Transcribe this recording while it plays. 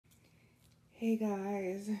Hey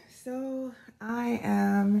guys, so I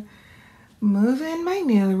am moving my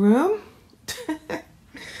nail room.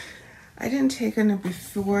 I didn't take a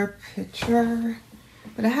before picture,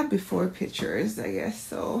 but I have before pictures, I guess,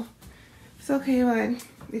 so it's okay. But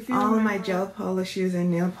if you all of my gel polishes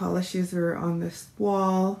and nail polishes were on this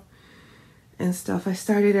wall and stuff. I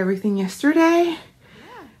started everything yesterday.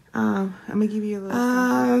 I'm gonna give you a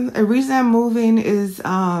little a reason I'm moving is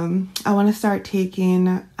I want to start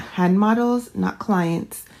taking hand models, not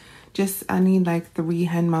clients. Just I need like 3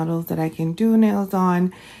 hand models that I can do nails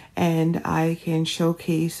on and I can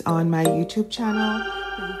showcase on my YouTube channel.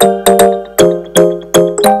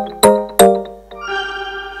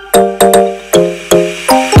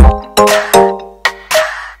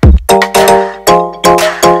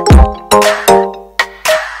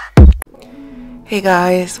 Hey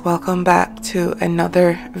guys, welcome back to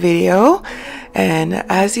another video, and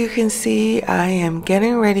as you can see, I am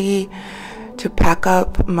getting ready to pack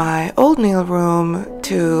up my old nail room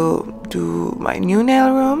to do my new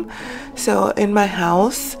nail room. So in my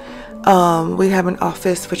house, we have an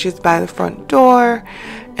office which is by the front door,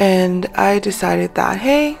 and I decided that,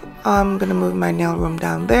 hey, I'm gonna move my nail room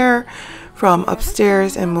down there from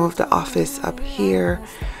upstairs and move the office up here.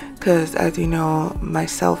 Because as you know,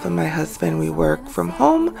 myself and my husband, we work from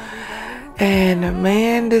home, and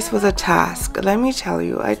man, this was a task. Let me tell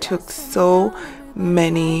you, I took so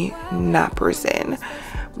many nappers in,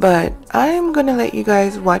 but I'm gonna let you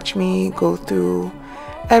guys watch me go through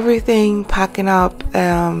everything, packing up.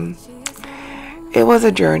 It was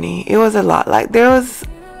a journey. It was a lot. Like, there was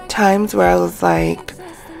times where I was like,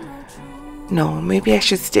 no, maybe I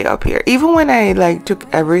should stay up here. Even when I like took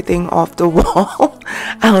everything off the wall,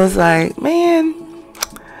 I was like, man,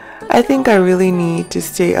 I think I really need to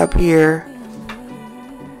stay up here.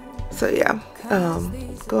 So yeah,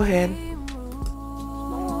 go ahead.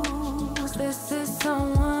 This is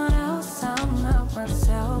someone else, I'm not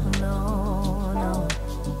myself, no.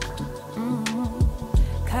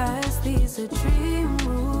 'Cause these are dream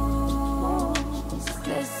rules.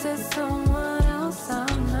 This is someone else,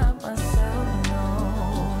 I'm not myself.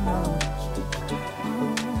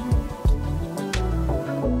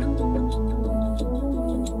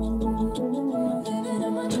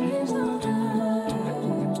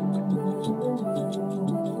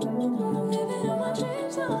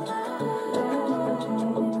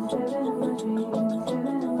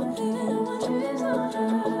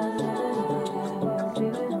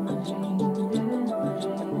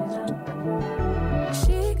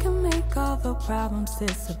 Problems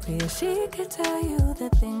disappear. She could tell you the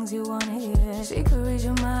things you want to hear. She could read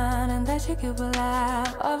your mind and that you could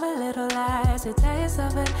believe all the little lies to tell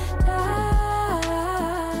yourself at night.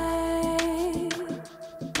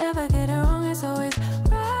 Never get it wrong, it's always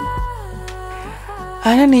right.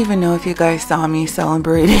 I don't even know if you guys saw me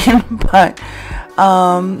celebrating, but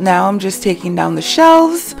now I'm just taking down the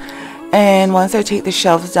shelves, and once I take the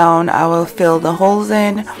shelves down, I will fill the holes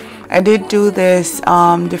in. I did do this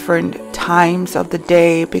different times of the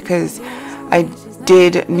day because I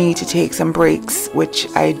did need to take some breaks, which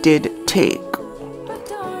I did take.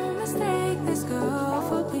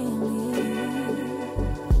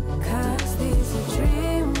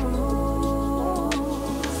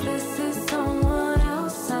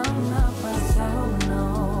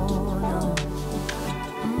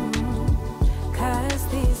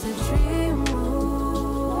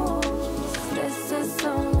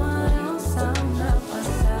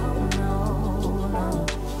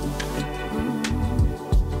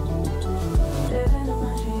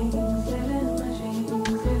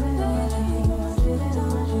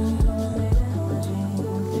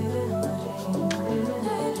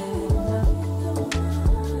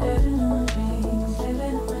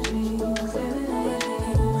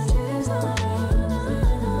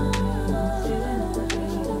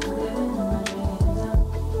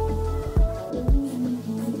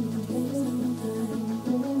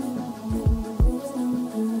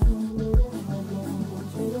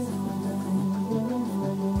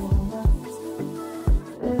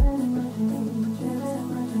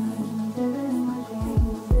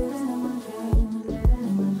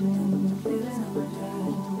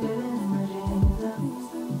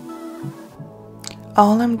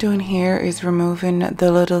 All I'm doing here is removing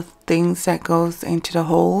the little things that goes into the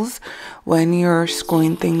holes when you're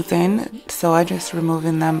screwing things in. So I just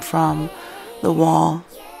removing them from the wall.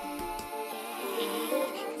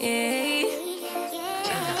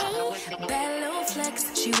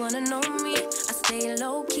 She wanna know me. I stay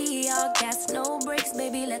low key, all gas, no brakes,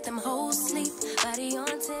 baby, let them hoes sleep. Body on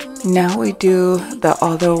 10. Now we do the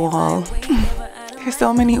other wall. There's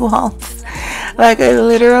so many walls. Like, I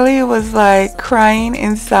literally was like crying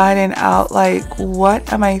inside and out, like,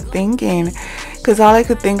 what am I thinking? Because all I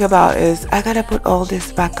could think about is, I gotta put all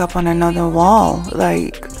this back up on another wall.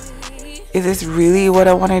 Like, is this really what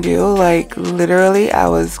I want to do? Like, literally, I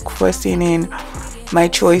was questioning my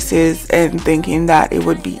choices and thinking that it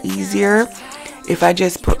would be easier if I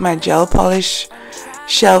just put my gel polish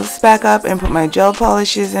shelves back up and put my gel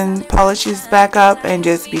polishes and polishes back up and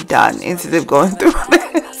just be done instead of going through this.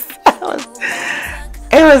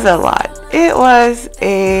 It was a lot. It was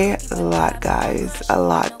a lot, guys. A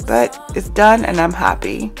lot. But it's done and I'm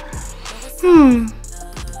happy.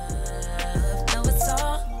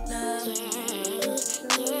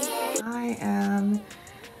 I am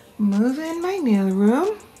moving my nail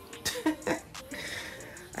room.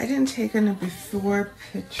 I didn't take a before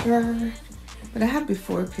picture, but I have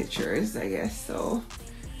before pictures, I guess, so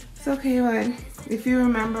it's okay. But if you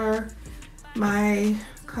remember, my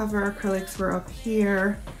cover acrylics were up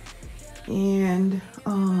here, and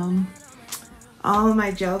all my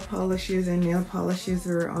gel polishes and nail polishes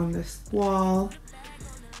were on this wall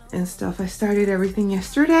and stuff. I started everything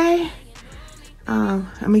yesterday. I'm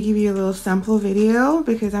gonna give you a little sample video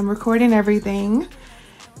because I'm recording everything,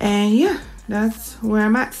 and yeah, that's where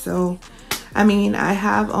I'm at. So I mean, I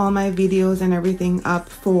have all my videos and everything up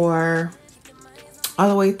for all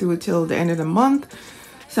the way through till the end of the month,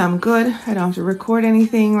 so I'm good. I don't have to record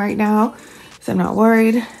anything right now, so I'm not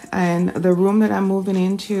worried. And the room that I'm moving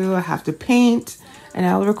into, I have to paint, and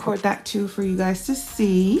I'll record that too for you guys to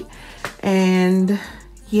see. And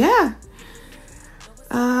yeah,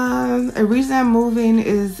 a reason I'm moving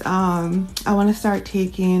is I want to start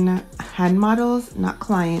taking hand models, not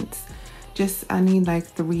clients. Just I need like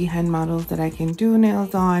 3 hand models that I can do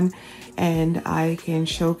nails on and I can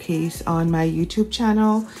showcase on my YouTube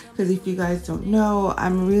channel, because if you guys don't know,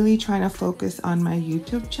 I'm really trying to focus on my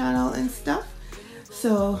YouTube channel and stuff.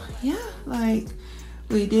 So yeah, like,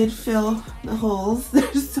 we did fill the holes.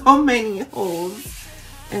 There's so many holes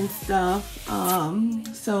and stuff.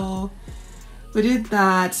 So we did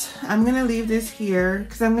that. I'm gonna leave this here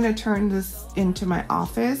because I'm gonna turn this into my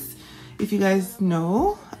office. If you guys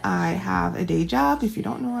know, I have a day job. If you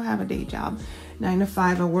don't know, I have a day job, 9 to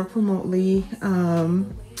 5. I work remotely.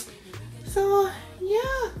 So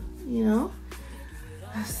yeah, you know,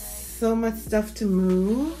 so much stuff to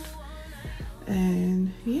move,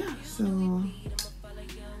 and yeah, so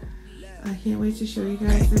I can't wait to show you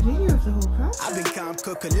guys the video of the whole process. I've been calm,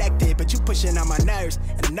 cool, collected, but you pushing on my nerves,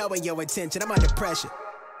 and knowing your intention, I'm under pressure.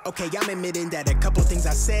 Okay, I'm admitting that a couple things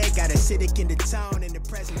I said got acidic in the tone and the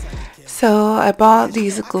presence. So I bought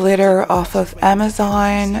these glitter off of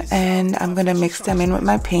Amazon, and I'm gonna mix them in with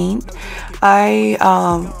my paint. I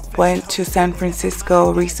went to San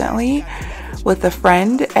Francisco recently with a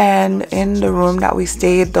friend, and in the room that we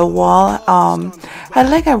stayed, the wall had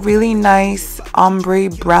like a really nice ombre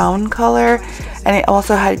brown color, and it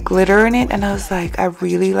also had glitter in it, and I was like, I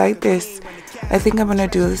really like this. I think I'm gonna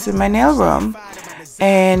do this in my nail room.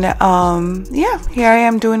 And yeah, here I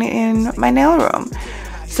am doing it in my nail room.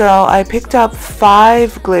 So I picked up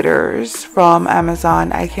 5 glitters from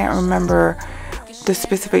Amazon. I can't remember the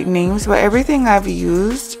specific names, but everything I've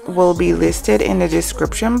used will be listed in the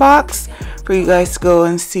description box for you guys to go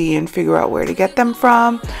and see and figure out where to get them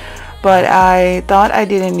from. But I thought I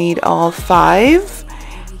didn't need all 5,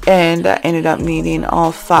 and I ended up needing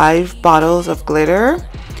all 5 bottles of glitter.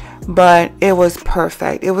 But it was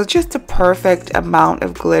perfect. It was just a perfect amount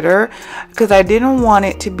of glitter because I didn't want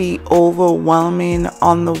it to be overwhelming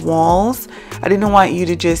on the walls. I didn't want you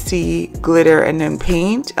to just see glitter and then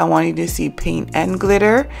paint. I wanted you to see paint and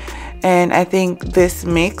glitter. And I think this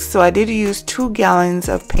mix, so I did use 2 gallons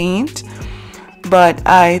of paint, but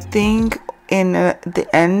I think in the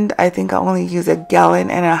end, I think I only used 1.5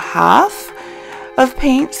 gallons of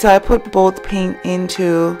paint. So I put both paint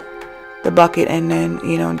into the bucket and then,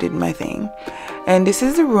 you know, did my thing. And this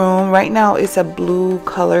is the room right now. It's a blue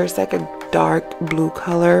color. It's like a dark blue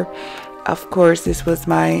color. Of course, this was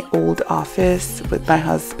my old office with my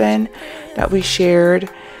husband that we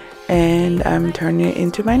shared, and I'm turning it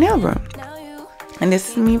into my nail room. And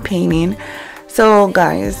this is me painting. So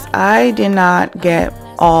guys, I did not get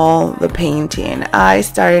all the painting. I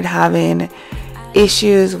started having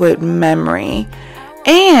issues with memory,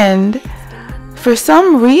 and for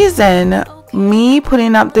some reason, me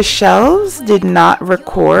putting up the shelves did not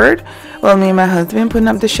record. Well, me and my husband putting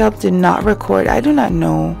up the shelves did not record. I do not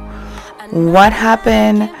know what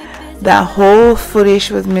happened. That whole footage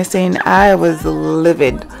was missing. I was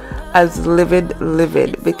livid. I was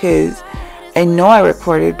livid because I know I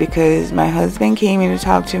recorded, because my husband came in to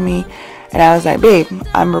talk to me and I was like, babe,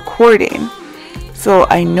 I'm recording. So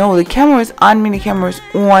I know the camera is on me, the camera is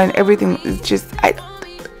on, everything is just, I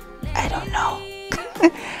don't know.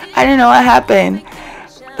 I don't know what happened.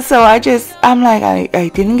 So I'm like,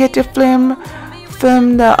 I didn't get to film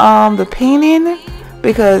the painting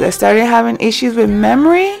because I started having issues with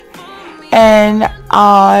memory, and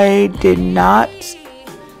I don't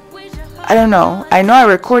know. I know I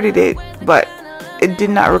recorded it, but it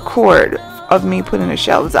did not record of me putting the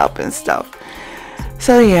shelves up and stuff.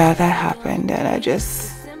 So yeah, that happened, and I'm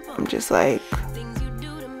just like,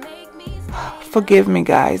 forgive me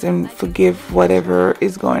guys, and forgive whatever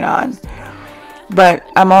is going on. But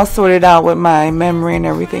I'm all sorted out with my memory and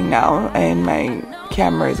everything now, and my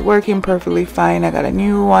camera is working perfectly fine. I got a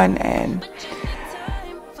new one, and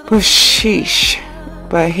sheesh.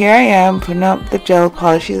 But here I am putting up the gel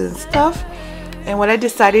polishes and stuff. And what I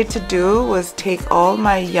decided to do was take all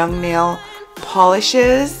my young nail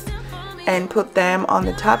polishes and put them on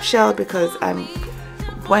the top shelf, because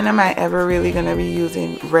when am I ever really gonna be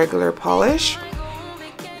using regular polish?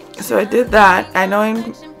 So I did that. I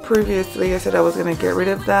know previously I said I was gonna get rid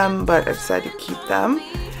of them, but I decided to keep them,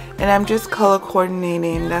 and I'm just color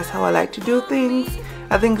coordinating. That's how I like to do things.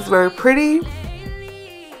 I think it's very pretty,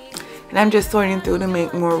 and I'm just sorting through to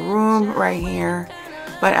make more room right here.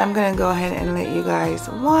 But I'm gonna go ahead and let you guys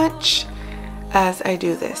watch as I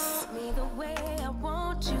do this.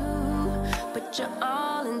 You're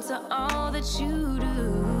all into all that you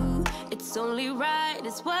do. It's only right,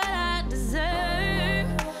 it's what I deserve.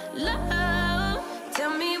 Love,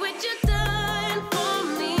 tell me what you've done for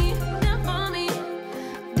me, done for me,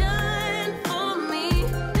 done for me,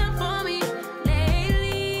 done for me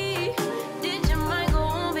lately. Did your mind go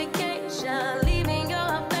on vacation, leaving your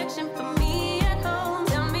affection for me at home?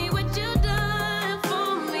 Tell me what you've done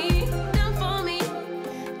for me, done for me,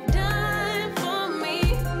 done for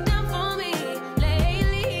me, done for me.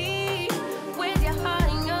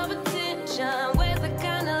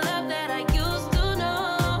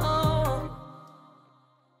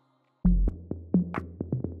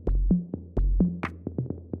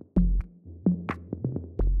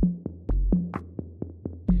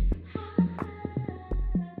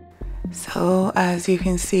 So as you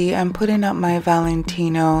can see, I'm putting up my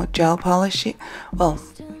Valentino gel polish, well,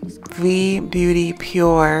 V Beauty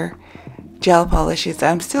Pure gel polishes.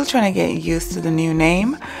 I'm still trying to get used to the new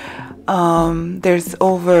name. There's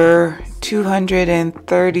over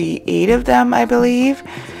 238 of them, I believe,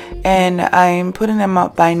 and I'm putting them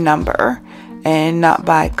up by number and not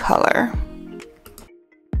by color.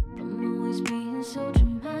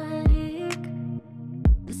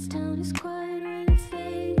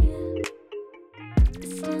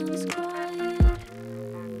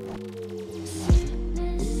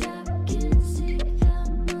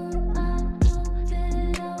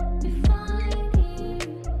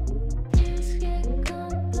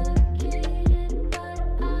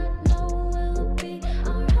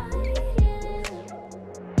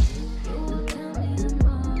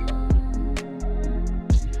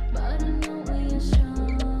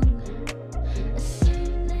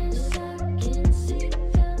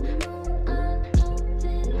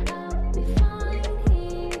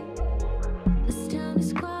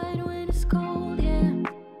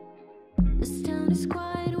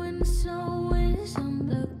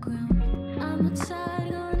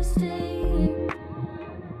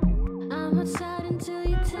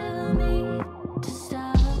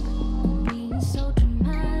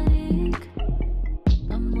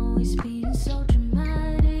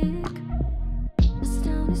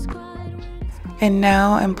 And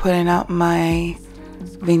now I'm putting out my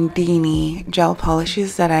Vendini gel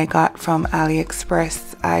polishes that I got from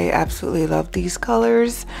AliExpress. I absolutely love these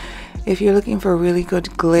colors. If you're looking for really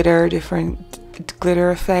good glitter, different glitter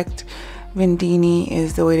effect, Vendini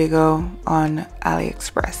is the way to go on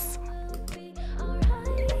AliExpress.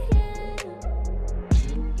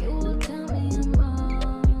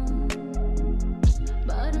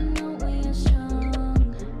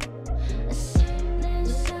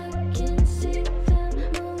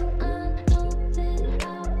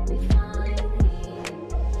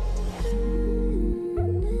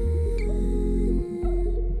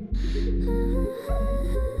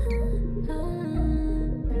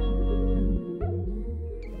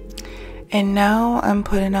 And now I'm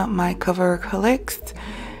putting up my cover acrylics,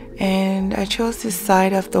 and I chose this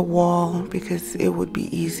side of the wall because it would be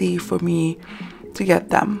easy for me to get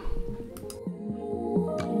them.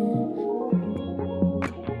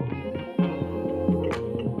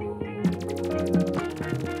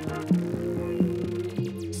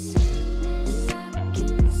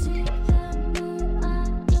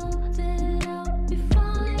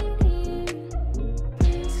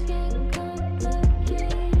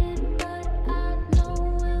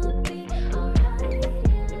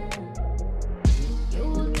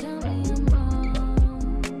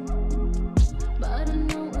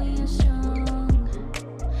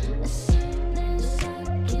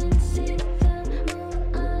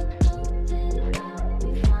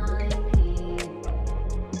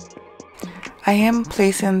 I am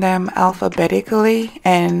placing them alphabetically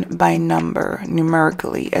and by number,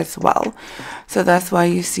 numerically as well. So that's why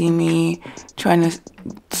you see me trying to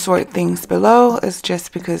sort things below. It's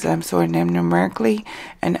just because I'm sorting them numerically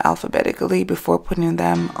and alphabetically before putting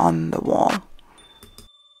them on the wall.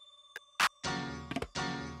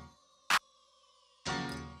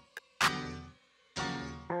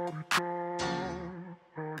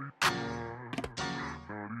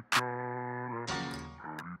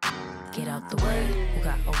 Get out the way. Who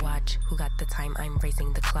got a watch? Who got the time? I'm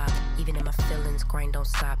racing the clock. Even in my feelings, grind don't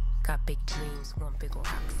stop. Got big dreams, want big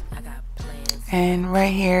rocks. I got plans. And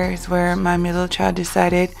right here is where my middle child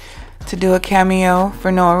decided to do a cameo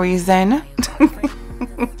for no reason.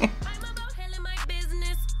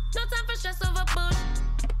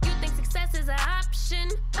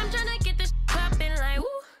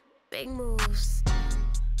 Big moves,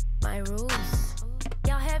 my rules.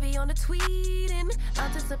 Y'all heavy on the tweeting.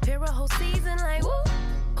 I'll disappear a whole season like woo.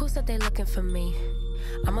 Who said they looking for me?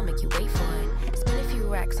 I'ma make you wait for it. Spend a few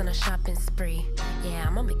racks on a shopping spree. Yeah,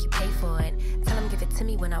 I'ma make you pay for it. Tell them give it to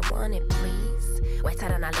me when I want it, please. Wait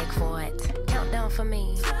tight on I leg for it. Countdown for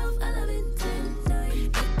me. 12, 11, 10, 9.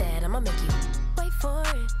 Hit that, I'ma make you wait for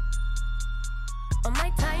it. On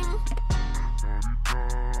my time.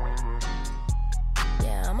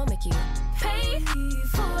 Yeah, I'ma make you pay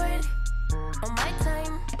for it. On my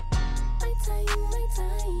time. My time, my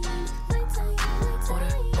time, my time, my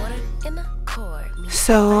time. Order in the court.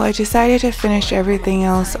 So I decided to finish everything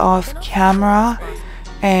else off camera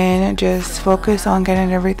and just focus on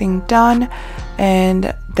getting everything done,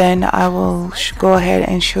 and then I will go ahead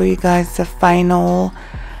and show you guys the final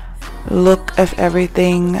look of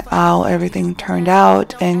everything, how everything turned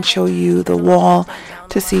out, and show you the wall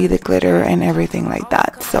to see the glitter and everything like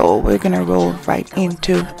that. So we're gonna roll right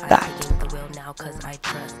into that.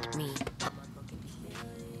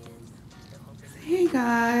 Hey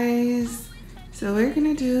guys, so we're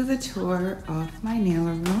gonna do the tour of my nail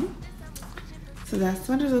room. So that's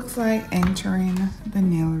what it looks like entering the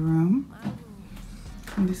nail room,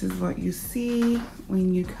 and this is what you see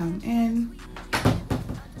when you come in.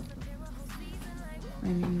 My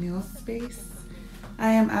new nail space. I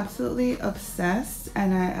am absolutely obsessed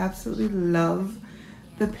and I absolutely love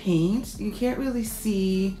the paint. You can't really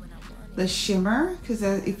see the shimmer because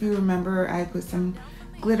if you remember, I put some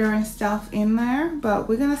glitter and stuff in there, but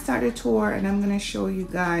we're gonna start the tour and I'm gonna show you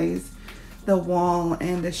guys the wall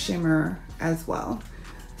and the shimmer as well.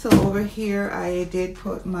 So over here I did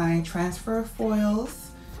put my transfer foils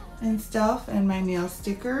and stuff and my nail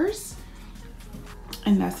stickers,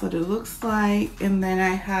 and that's what it looks like. And then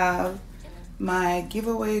I have my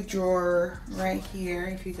giveaway drawer right here,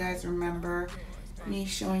 if you guys remember me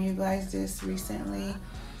showing you guys this recently.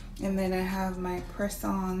 And then I have my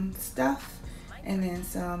press-on stuff and then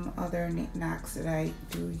some other knickknacks that I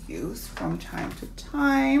do use from time to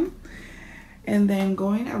time. And then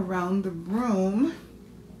going around the room,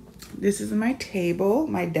 this is my table,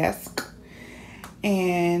 my desk,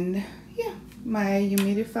 and yeah, my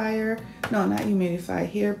humidifier, no, not humidifier,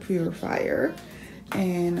 hair purifier,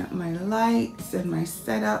 and my lights and my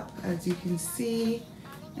setup, as you can see,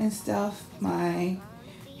 and stuff. My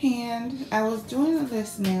hand, I was doing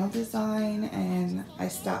this nail design and I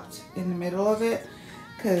stopped in the middle of it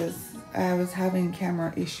because I was having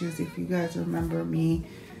camera issues. If you guys remember me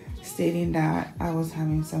stating that I was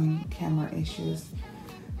having some camera issues.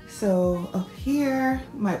 So up here,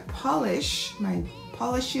 my polishes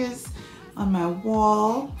on my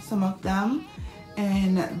wall, some of them,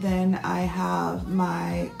 and then I have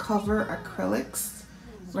my cover acrylics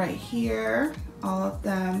right here, all of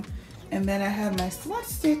them, and then I have my swatch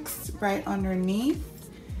sticks right underneath,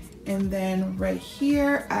 and then right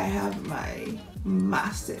here I have my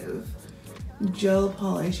massive gel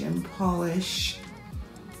polish and polish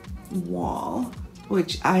wall,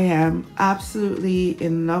 which I am absolutely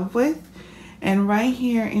in love with. And right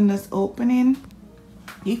here in this opening,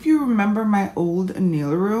 if you remember my old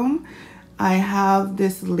nail room, I have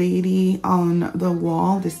this lady on the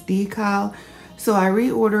wall, this decal. So I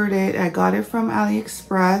reordered it. I got it from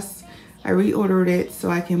AliExpress. I reordered it so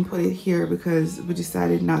I can put it here because we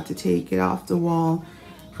decided not to take it off the wall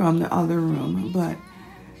from the other room. But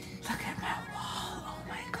look at my wall. Oh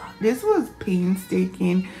my god, this was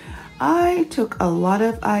painstaking. I took a lot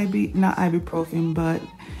of not ibuprofen, but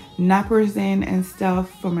naproxen and stuff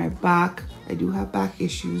for my back. I do have back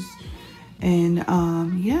issues, and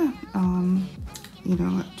yeah, you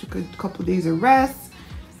know, I took a couple days of rest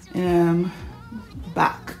and I'm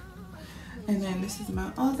back. And then this is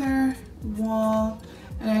my other wall,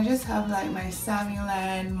 and I just have like my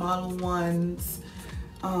Samueland Model 1s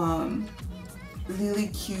really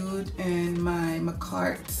cute, and my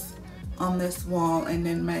McCarts on this wall, and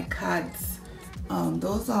then my cats.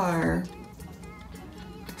 Those are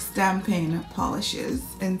stamping polishes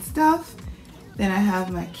and stuff. Then I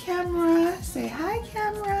have my camera. Say hi,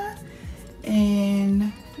 camera.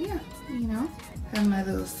 And yeah, you know, have my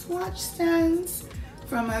little swatch stands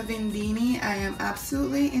from a Vendini. I am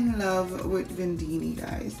absolutely in love with Vendini,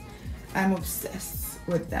 guys. I'm obsessed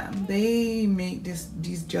with them. They make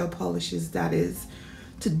these gel polishes that is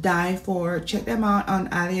to die for. Check them out on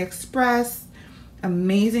AliExpress.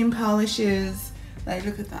 Amazing polishes. Like,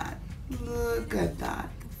 look at that. Look at that.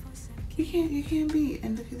 You can't beat.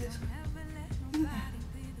 And look at this one. Look at that.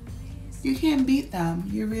 You can't beat them.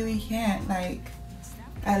 You really can't. Like,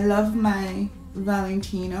 I love my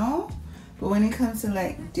Valentino, but when it comes to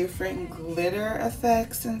like different glitter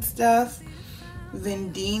effects and stuff,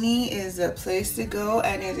 Vendini is a place to go,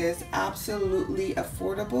 and it is absolutely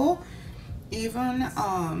affordable. Even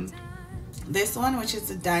this one, which is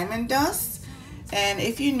the Diamond Dust, and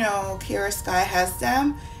if you know Kara Sky has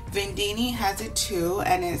them, Vendini has it too,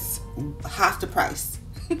 and it's half the price.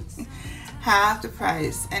 Half the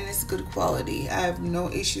price, and it's good quality. I have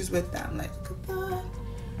no issues with them. Like, look at that.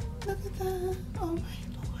 Look at that. Oh my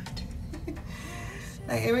lord.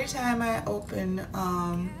 Like, every time I open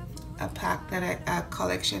a pack that a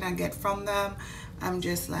collection I get from them, I'm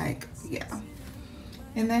just like, yeah.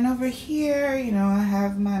 And then over here, you know, I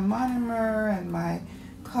have my monomer and my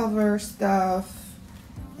cover stuff,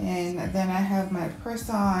 and then I have my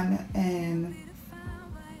press-on and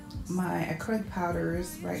my acrylic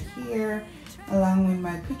powders right here, along with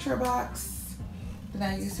my picture box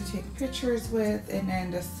that I used to take pictures with, and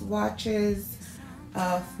then the swatches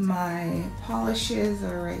of my polishes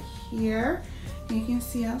are right here. You can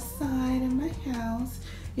see outside in my house.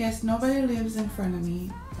 Yes, nobody lives in front of me.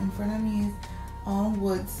 In front of me is all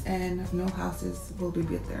woods, and no houses will be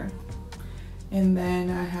built there. And then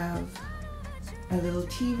I have a little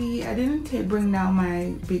TV. I didn't bring down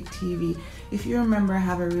my big TV. If you remember, I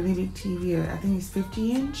have a really big TV. I think it's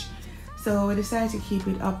 50-inch. So I decided to keep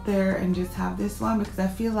it up there and just have this one, because I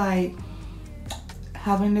feel like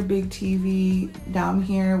having the big TV down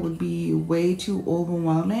here would be way too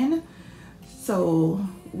overwhelming. So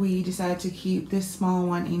we decided to keep this small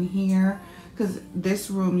one in here, because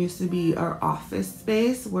this room used to be our office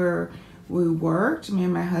space where we worked, me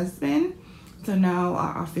and my husband. So now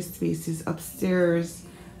our office space is upstairs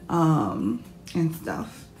and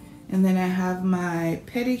stuff. And then I have my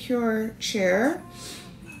pedicure chair.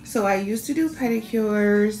 So I used to do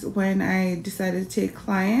pedicures when I decided to take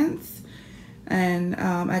clients. And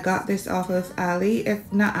I got this off of I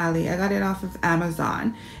got it off of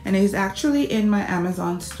Amazon. And it's actually in my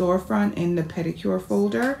Amazon storefront in the pedicure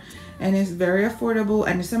folder. And it's very affordable,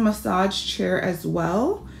 and it's a massage chair as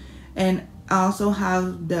well. And I also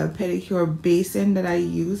have the pedicure basin that I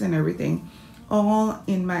use and everything, all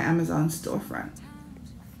in my Amazon storefront.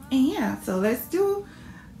 And yeah, so let's do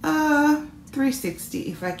 360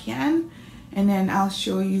 if I can, and then I'll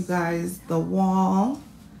show you guys the wall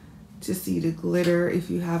to see the glitter if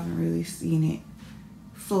you haven't really seen it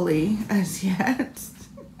fully as yet.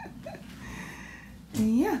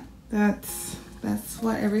 And yeah, that's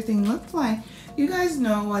what everything looks like. You guys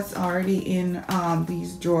know what's already in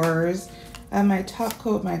these drawers. I have my top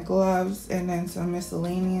coat, my gloves, and then some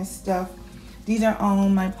miscellaneous stuff. These are all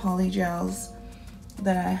my polygels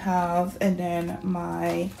that I have, and then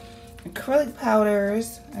my acrylic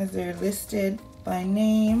powders as they're listed by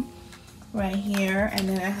name right here. And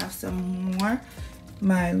then I have some more,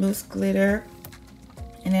 my loose glitter,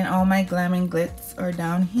 and then all my glam and glitz are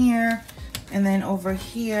down here. And then over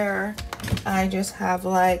here I just have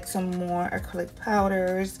like some more acrylic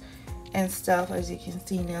powders and stuff. As you can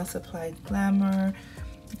see, Nail Supply Glamour,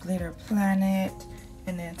 Glitter Planet,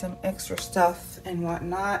 and then some extra stuff and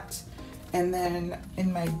whatnot. And then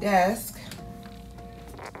in my desk,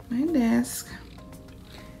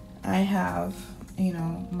 I have, you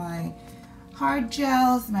know, my hard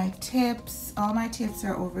gels, my tips. All my tips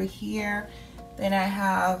are over here. Then I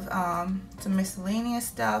have some miscellaneous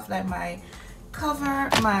stuff like my cover,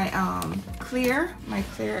 my clear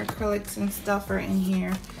acrylics and stuff are in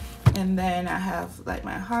here. And then I have like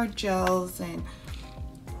my hard gels and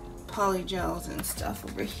poly gels and stuff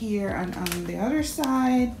over here. And on the other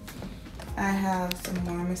side, I have some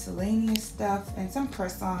more miscellaneous stuff and some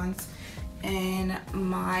press-ons and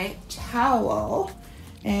my towel.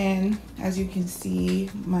 And as you can see,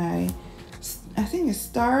 my, I think it's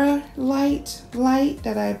Starlight light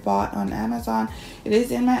that I bought on Amazon. It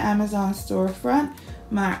is in my Amazon storefront.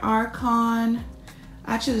 My Archon.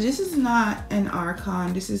 Actually, this is not an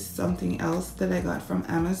Archon. This is something else that I got from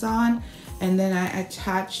Amazon. And then I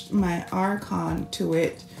attached my Archon to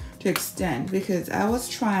it to extend, because I was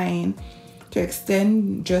trying to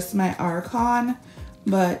extend just my Archon,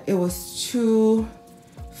 but it was too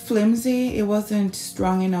flimsy. It wasn't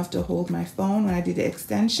strong enough to hold my phone when I did the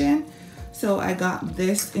extension. So I got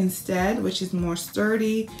this instead, which is more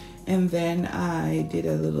sturdy. And then I did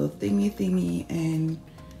a little thingy and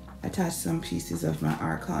attached some pieces of my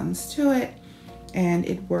Archons to it, and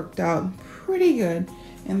it worked out pretty good.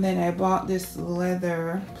 And then I bought this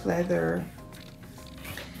leather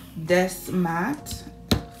desk mat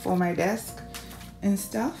for my desk and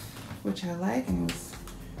stuff, which I like, and it was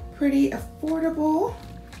pretty affordable.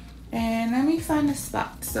 And let me find a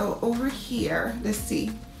spot. So over here, let's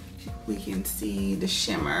see if we can see the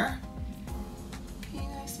shimmer. Can you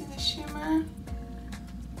guys see the shimmer?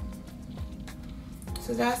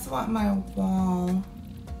 So that's what my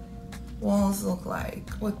walls look like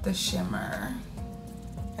with the shimmer.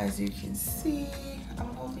 As you can see, I'm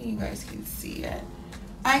hoping you guys can see it.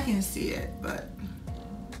 I can see it, but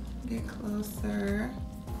get closer.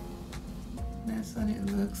 That's what it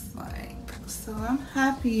looks like. So I'm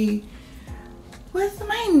happy with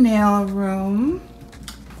my nail room.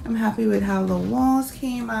 I'm happy with how the walls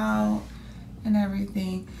came out and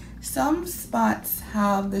everything. Some spots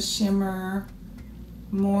have the shimmer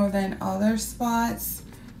more than other spots,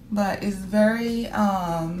 but it's very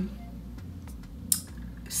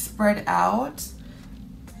spread out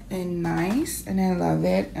and nice, and I love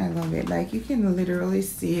it. I love it. Like, you can literally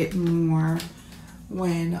see it more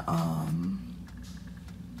when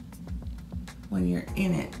you're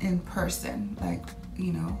in it in person. Like,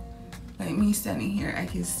 you know, like me standing here, I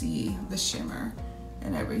can see the shimmer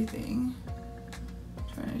and everything. I'm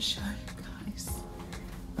trying to show you guys.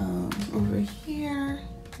 Over here,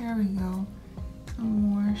 there we go, some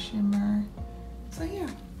more shimmer. So yeah,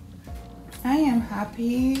 I am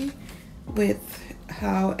happy with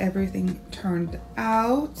how everything turned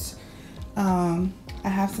out. I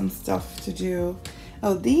have some stuff to do.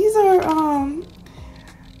 Oh, these are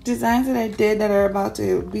designs that I did that are about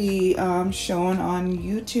to be shown on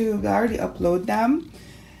YouTube. I already uploaded them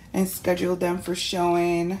and scheduled them for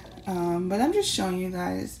showing, but I'm just showing you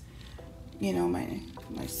guys, you know, my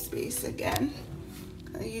space again.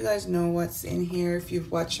 You guys know what's in here if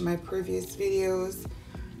you've watched my previous videos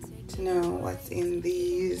to know what's in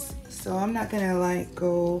these. So I'm not gonna like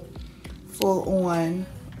go full on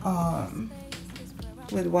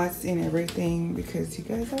with what's in everything, because you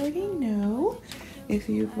guys already know if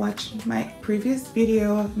you've watched my previous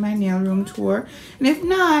video of my nail room tour. And if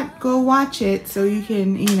not, go watch it so you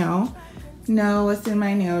can, you know what's in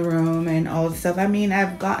my nail room and all the stuff. I mean,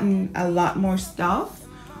 I've gotten a lot more stuff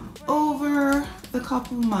over the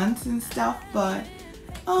couple months and stuff, but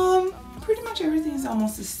pretty much everything is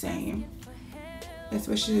almost the same,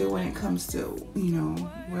 especially when it comes to, you know,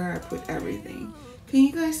 where I put everything. Can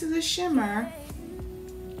you guys see the shimmer?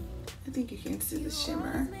 I think you can see the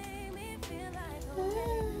shimmer.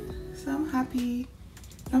 So I'm happy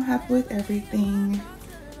with everything.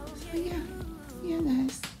 So yeah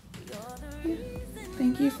guys, yeah.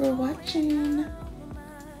 Thank you for watching.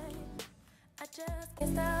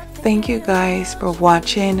 Thank you guys for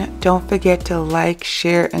watching. Don't forget to like,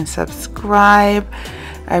 share, and subscribe.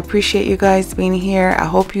 I appreciate you guys being here. I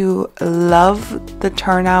hope you love the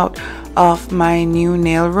turnout of my new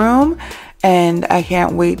nail room, and I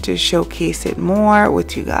can't wait to showcase it more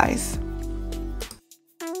with you guys.